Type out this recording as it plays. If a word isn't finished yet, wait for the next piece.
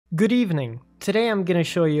Good evening. Today I'm going to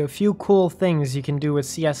show you a few cool things you can do with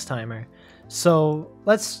csTimer. So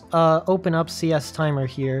let's open up csTimer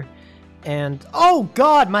here and oh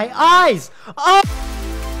god, my eyes! Oh!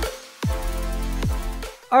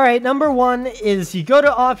 Alright, number one is you go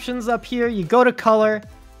to options up here, you go to color,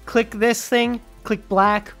 click this thing, click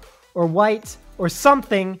black or white or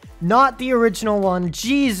something, not the original one,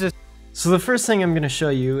 Jesus. So the first thing I'm going to show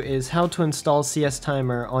you is how to install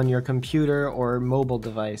csTimer on your computer or mobile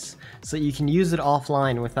device so that you can use it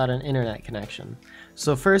offline without an internet connection.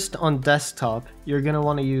 So first on desktop, you're going to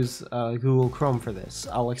want to use Google Chrome for this.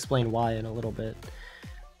 I'll explain why in a little bit.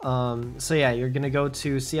 So yeah, you're going to go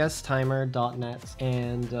to csTimer.net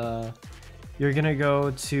and you're going to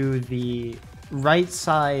go to the right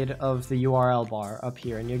side of the URL bar up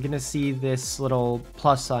here and you're going to see this little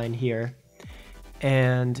plus sign here.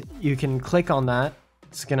 And you can click on that.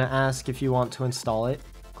 It's going to ask if you want to install it.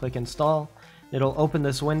 Click install. It'll open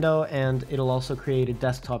this window and it'll also create a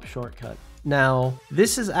desktop shortcut. Now,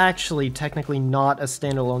 this is actually technically not a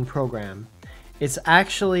standalone program. It's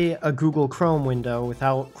actually a Google Chrome window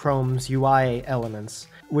without Chrome's UI elements,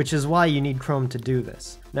 which is why you need Chrome to do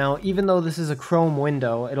this. Now, even though this is a Chrome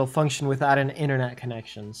window, it'll function without an internet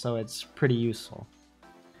connection, so it's pretty useful.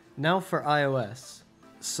 Now for iOS.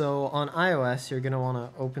 So on iOS, you're going to want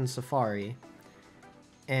to open Safari,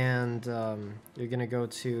 and you're going to go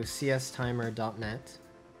to csTimer.net,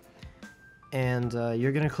 and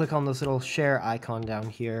you're going to click on this little share icon down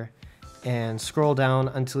here, and scroll down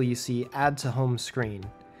until you see Add to Home Screen.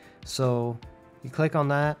 So you click on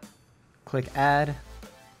that, click Add,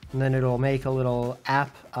 and then it'll make a little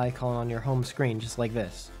app icon on your home screen, just like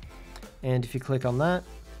this. And if you click on that,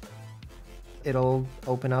 it'll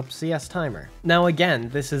open up csTimer. Now again,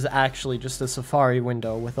 this is actually just a Safari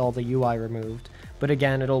window with all the UI removed, but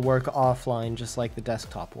again, it'll work offline just like the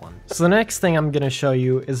desktop one. So the next thing I'm going to show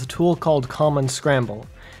you is a tool called Common Scramble.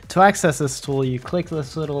 To access this tool, you click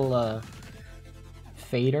this little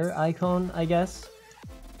fader icon, I guess,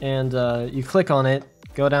 and you click on it,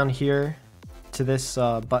 go down here to this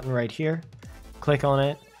button right here, click on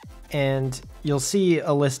it, and you'll see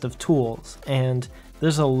a list of tools, and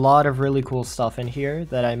there's a lot of really cool stuff in here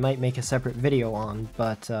that I might make a separate video on,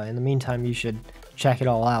 but in the meantime you should check it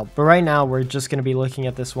all out. But right now we're just going to be looking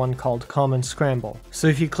at this one called Common Scramble. So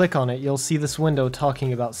if you click on it, you'll see this window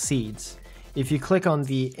talking about seeds. If you click on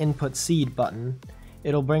the Input Seed button,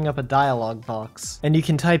 it'll bring up a dialog box, and you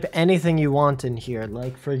can type anything you want in here,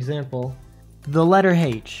 like for example, the letter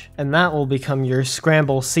H, and that will become your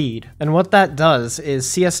Scramble seed. And what that does is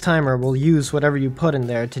csTimer will use whatever you put in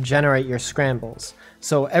there to generate your scrambles.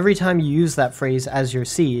 So every time you use that phrase as your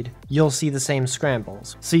seed, you'll see the same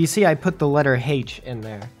scrambles. So you see I put the letter H in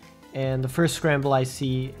there, and the first scramble I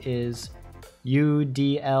see is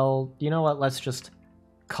UDL. You know what, let's just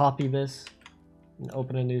copy this and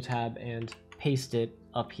open a new tab and paste it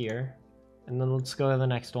up here. And then let's go to the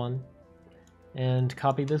next one and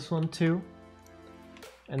copy this one too.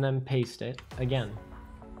 And then paste it again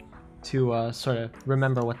to sort of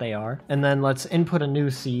remember what they are. And then let's input a new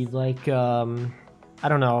seed, like, I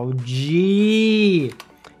don't know, G.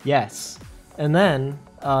 Yes. And then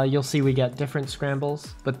you'll see we get different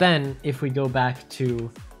scrambles. But then if we go back to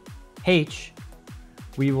H,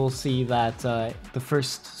 we will see that the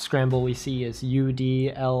first scramble we see is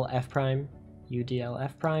UDLF prime,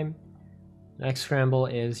 UDLF prime. Next scramble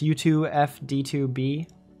is U2FD2B,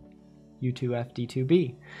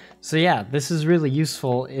 U2FD2B. So yeah, this is really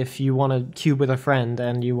useful if you want to cube with a friend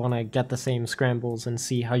and you want to get the same scrambles and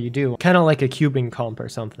see how you do. Kind of like a cubing comp or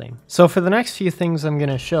something. So for the next few things I'm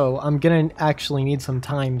going to show, I'm going to actually need some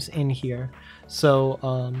times in here. So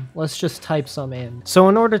let's just type some in. So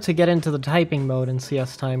in order to get into the typing mode in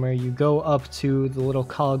csTimer, you go up to the little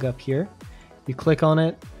cog up here. You click on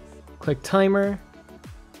it, click timer,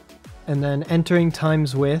 and then entering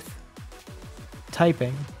times with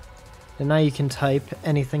typing. And now you can type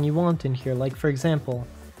anything you want in here, like for example,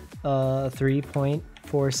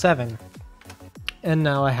 3.47. And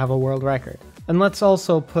now I have a world record. And let's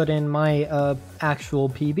also put in my actual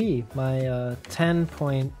PB, my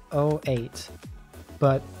 10.08.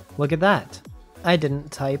 But look at that. I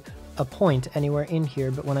didn't type a point anywhere in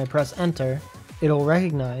here, but when I press enter, it'll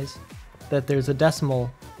recognize that there's a decimal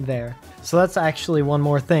there. So that's actually one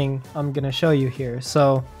more thing I'm going to show you here.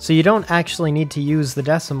 So you don't actually need to use the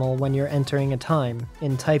decimal when you're entering a time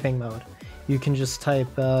in typing mode. You can just type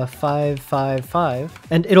 555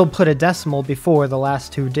 and it'll put a decimal before the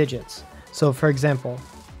last two digits. So for example,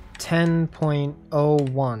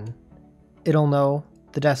 10.01. It'll know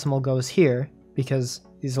the decimal goes here because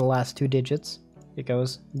these are the last two digits. It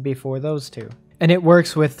goes before those two. And it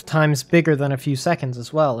works with times bigger than a few seconds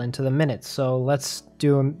as well, into the minutes. So let's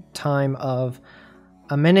do a time of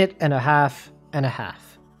 1.5 minutes.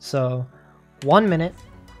 So 1 minute,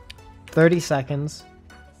 30 seconds,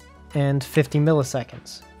 and 50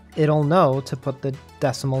 milliseconds. It'll know to put the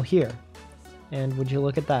decimal here. And would you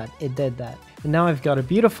look at that? It did that. And now I've got a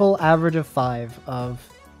beautiful average of 5 of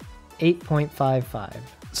 8.55.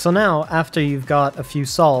 So now, after you've got a few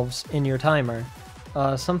solves in your timer,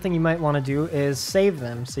 something you might want to do is save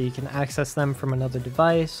them so you can access them from another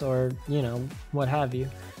device or, you know, what have you.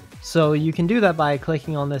 So you can do that by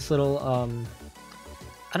clicking on this little,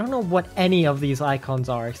 I don't know what any of these icons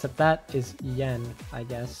are, except that is yen, I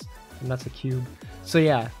guess, and that's a cube. So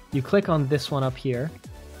yeah, you click on this one up here,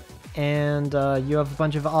 and you have a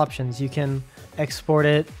bunch of options. You can export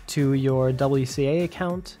it to your WCA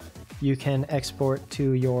account, you can export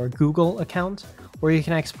to your Google account, or you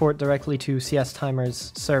can export directly to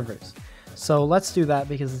csTimer's servers. So let's do that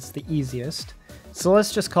because it's the easiest. So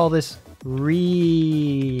let's just call this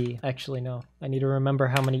actually no, I need to remember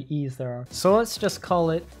how many E's there are. So let's just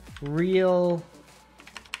call it real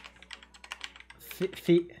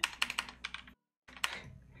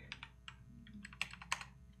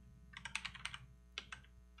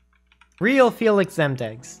Felix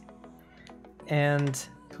Zemdegs. And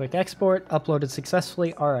click export, uploaded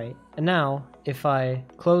successfully. Alright, and now if I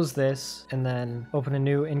close this and then open a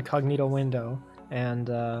new incognito window and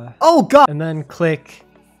oh god! And then click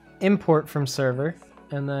import from server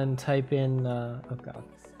and then type in oh god,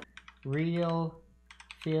 real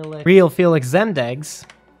Felix Zemdegs.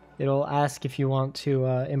 It'll ask if you want to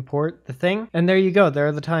import the thing, and there you go, there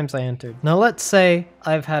are the times I entered. Now let's say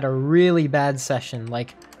I've had a really bad session,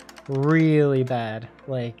 like really bad.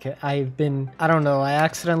 Like I don't know, I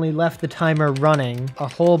accidentally left the timer running a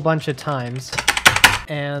whole bunch of times,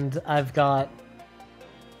 and I've got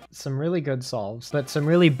some really good solves, but some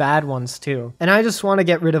really bad ones too. And I just want to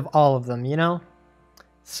get rid of all of them, you know?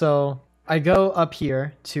 So I go up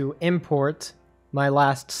here to import my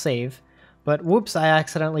last save, but whoops, I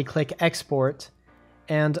accidentally click export,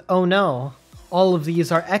 and oh no, all of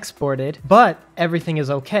these are exported, but everything is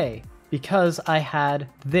okay because I had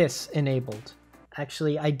this enabled.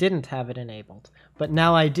 Actually, I didn't have it enabled, but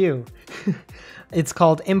now I do. It's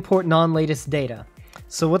called import non-latest data.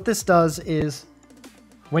 So what this does is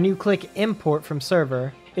when you click import from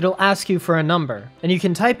server, it'll ask you for a number, and you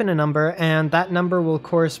can type in a number, and that number will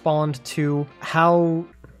correspond to how...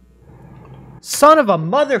 Son of a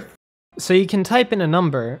mother... So you can type in a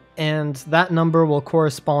number, and that number will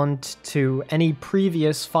correspond to any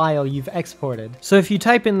previous file you've exported. So if you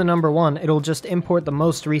type in the number 1, it'll just import the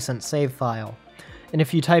most recent save file. And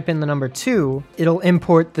if you type in the number 2, it'll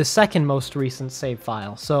import the second most recent save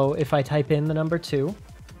file. So if I type in the number 2,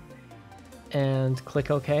 and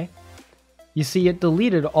click OK, you see it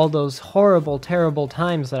deleted all those horrible, terrible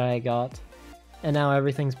times that I got, and now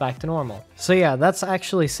everything's back to normal. So yeah, that's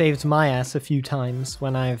actually saved my ass a few times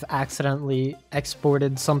when I've accidentally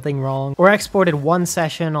exported something wrong, or exported one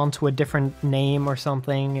session onto a different name or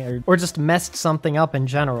something, or just messed something up in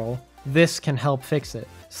general. This can help fix it.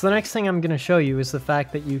 So the next thing I'm going to show you is the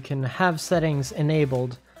fact that you can have settings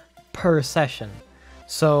enabled per session.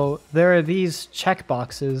 So there are these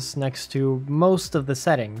checkboxes next to most of the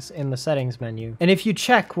settings in the settings menu. And if you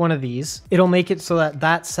check one of these, it'll make it so that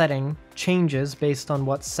that setting changes based on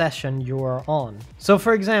what session you're on. So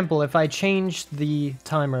for example, if I change the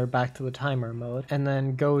timer back to the timer mode and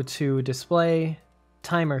then go to display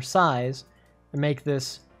timer size and make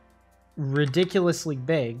this ridiculously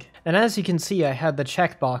big, and as you can see, I had the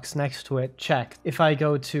checkbox next to it checked. If I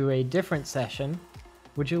go to a different session,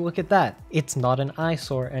 would you look at that? It's not an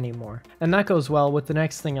eyesore anymore. And that goes well with the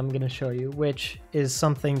next thing I'm going to show you, which is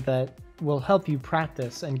something that will help you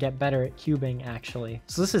practice and get better at cubing, actually.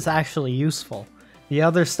 So this is actually useful. The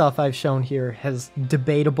other stuff I've shown here has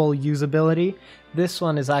debatable usability. This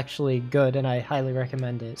one is actually good, and I highly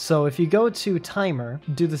recommend it. So if you go to timer,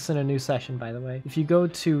 do this in a new session, by the way. If you go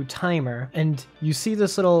to timer, and you see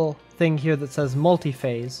this little thing here that says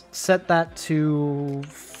multi-phase, set that to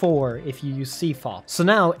 4 if you use CFOP. So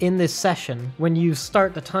now, in this session, when you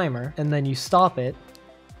start the timer, and then you stop it,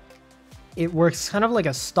 it works kind of like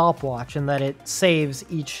a stopwatch in that it saves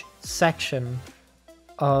each section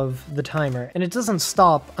of the timer, and it doesn't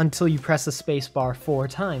stop until you press the spacebar 4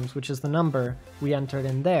 times, which is the number we entered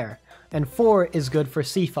in there. And 4 is good for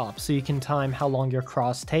CFOP, so you can time how long your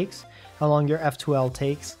cross takes, how long your F2L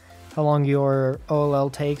takes, how long your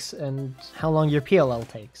OLL takes, and how long your PLL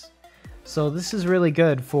takes. So this is really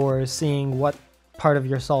good for seeing what part of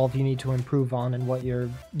your solve you need to improve on and what you're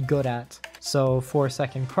good at. So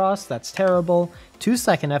 4-second cross, that's terrible.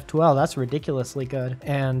 2-second F2L, that's ridiculously good.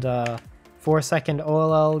 And 4-second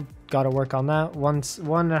OLL, gotta work on that.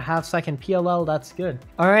 1.5 second PLL, that's good.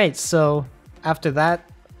 Alright, so after that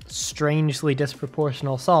strangely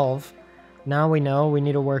disproportional solve, now we know we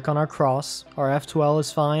need to work on our cross. Our F2L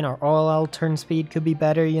is fine, our OLL turn speed could be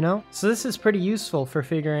better, you know? So this is pretty useful for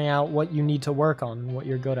figuring out what you need to work on, what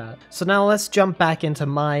you're good at. So now let's jump back into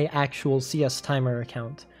my actual csTimer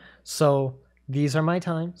account. So these are my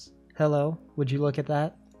times. Hello, would you look at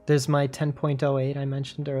that? There's my 10.08 I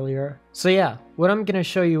mentioned earlier. So yeah, what I'm gonna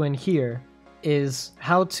show you in here is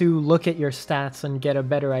how to look at your stats and get a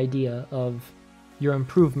better idea of your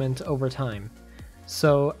improvement over time.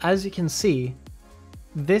 So as you can see,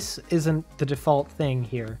 this isn't the default thing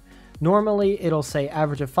here. Normally it'll say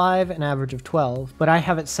average of 5 and average of 12, but I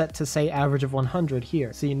have it set to say average of 100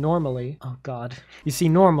 here. See, normally, oh god. You see,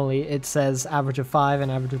 normally it says average of 5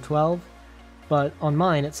 and average of 12, but on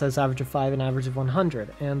mine it says average of 5 and average of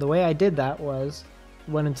 100. And the way I did that was,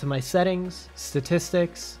 went into my settings,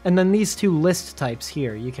 statistics, and then these two list types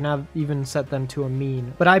here. You can even set them to a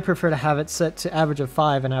mean, but I prefer to have it set to average of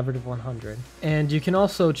 5 and average of 100. And you can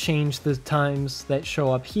also change the times that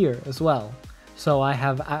show up here as well. So I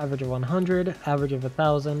have average of 100, average of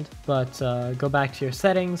 1000, but go back to your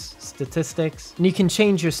settings, statistics, and you can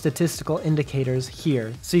change your statistical indicators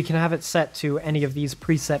here. So you can have it set to any of these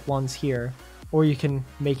preset ones here, or you can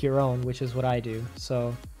make your own, which is what I do.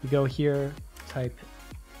 So you go here, type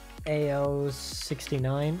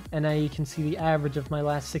AO69, and now you can see the average of my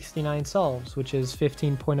last 69 solves, which is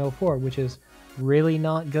 15.04, which is really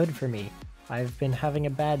not good for me. I've been having a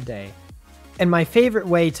bad day. And my favorite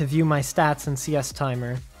way to view my stats in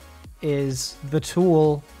csTimer is the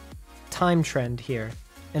tool time trend here,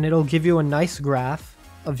 and it'll give you a nice graph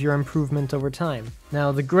of your improvement over time.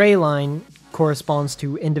 Now the gray line corresponds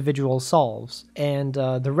to individual solves, and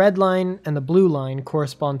the red line and the blue line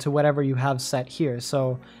correspond to whatever you have set here.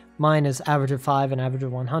 So mine is average of 5 and average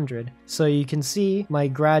of 100. So you can see my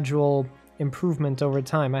gradual improvement over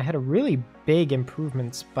time. I had a really big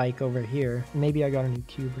improvement spike over here. Maybe I got a new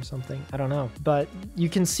cube or something. I don't know. But you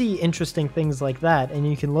can see interesting things like that, and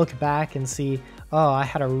you can look back and see, oh, I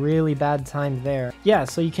had a really bad time there. Yeah,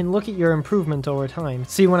 so you can look at your improvement over time.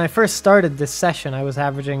 See, when I first started this session, I was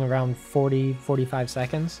averaging around 40-45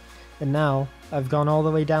 seconds, and now I've gone all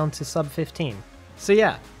the way down to sub 15. So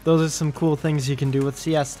yeah, those are some cool things you can do with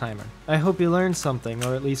csTimer. I hope you learned something,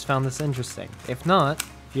 or at least found this interesting. If not,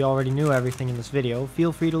 if you already knew everything in this video,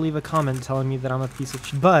 feel free to leave a comment telling me that I'm a piece of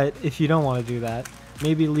shit. But if you don't want to do that,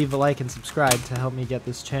 maybe leave a like and subscribe to help me get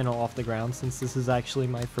this channel off the ground, since this is actually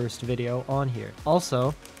my first video on here. Also,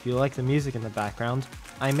 if you like the music in the background,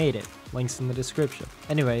 I made it. Links in the description.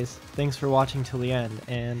 Anyways, thanks for watching till the end,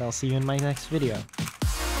 and I'll see you in my next video.